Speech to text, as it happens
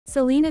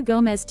Selena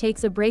Gomez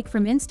takes a break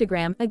from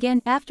Instagram again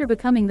after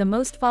becoming the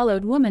most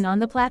followed woman on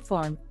the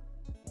platform.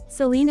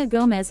 Selena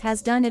Gomez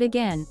has done it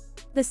again.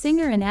 The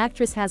singer and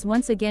actress has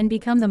once again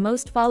become the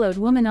most followed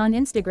woman on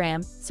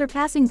Instagram,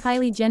 surpassing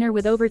Kylie Jenner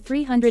with over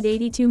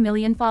 382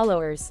 million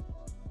followers.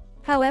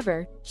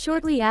 However,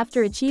 shortly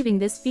after achieving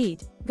this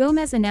feat,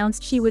 Gomez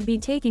announced she would be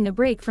taking a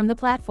break from the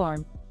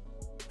platform.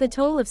 The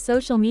toll of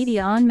social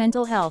media on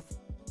mental health.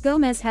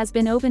 Gomez has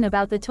been open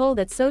about the toll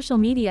that social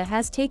media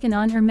has taken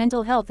on her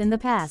mental health in the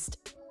past.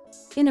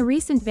 In a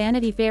recent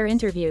Vanity Fair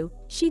interview,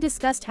 she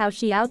discussed how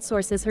she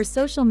outsources her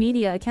social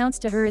media accounts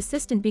to her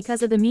assistant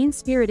because of the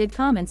mean-spirited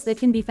comments that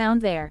can be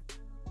found there.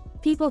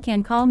 People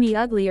can call me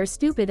ugly or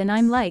stupid and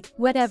I'm like,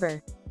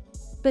 whatever.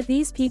 But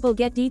these people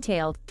get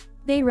detailed.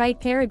 They write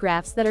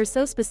paragraphs that are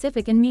so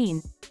specific and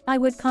mean. I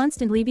would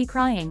constantly be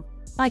crying.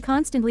 I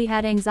constantly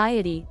had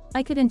anxiety,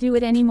 I couldn't do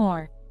it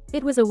anymore.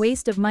 It was a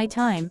waste of my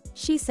time,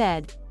 she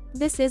said.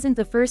 This isn't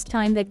the first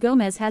time that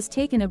Gomez has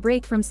taken a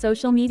break from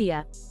social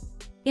media.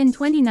 In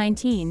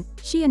 2019,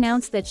 she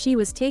announced that she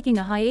was taking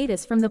a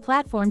hiatus from the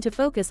platform to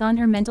focus on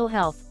her mental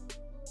health.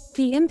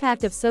 The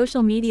impact of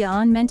social media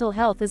on mental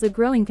health is a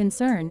growing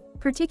concern,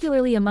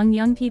 particularly among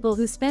young people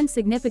who spend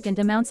significant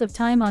amounts of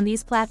time on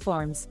these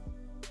platforms.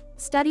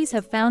 Studies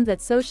have found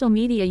that social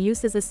media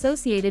use is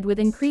associated with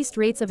increased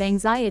rates of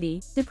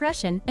anxiety,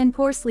 depression, and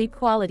poor sleep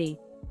quality.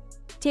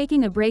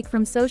 Taking a break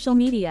from social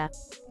media.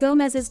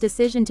 Gomez's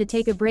decision to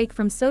take a break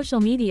from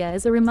social media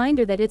is a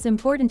reminder that it's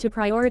important to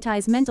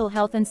prioritize mental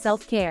health and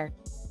self-care.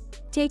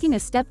 Taking a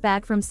step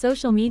back from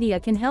social media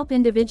can help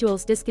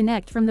individuals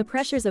disconnect from the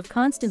pressures of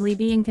constantly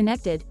being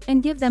connected,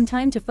 and give them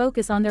time to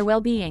focus on their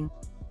well-being.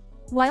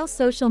 While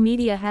social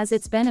media has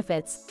its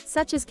benefits,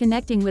 such as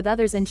connecting with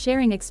others and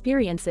sharing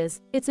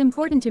experiences, it's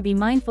important to be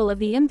mindful of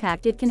the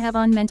impact it can have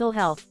on mental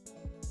health.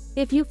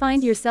 If you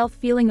find yourself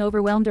feeling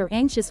overwhelmed or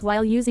anxious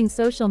while using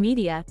social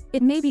media,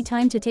 it may be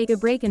time to take a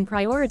break and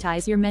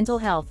prioritize your mental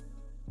health.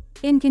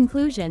 In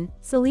conclusion,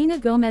 Selena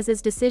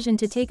Gomez's decision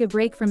to take a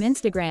break from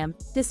Instagram,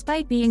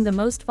 despite being the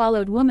most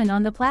followed woman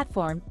on the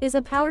platform, is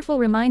a powerful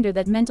reminder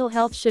that mental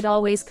health should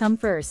always come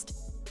first.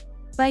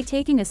 By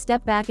taking a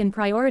step back and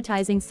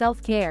prioritizing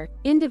self-care,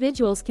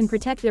 individuals can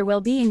protect their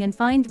well-being and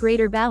find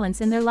greater balance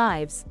in their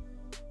lives.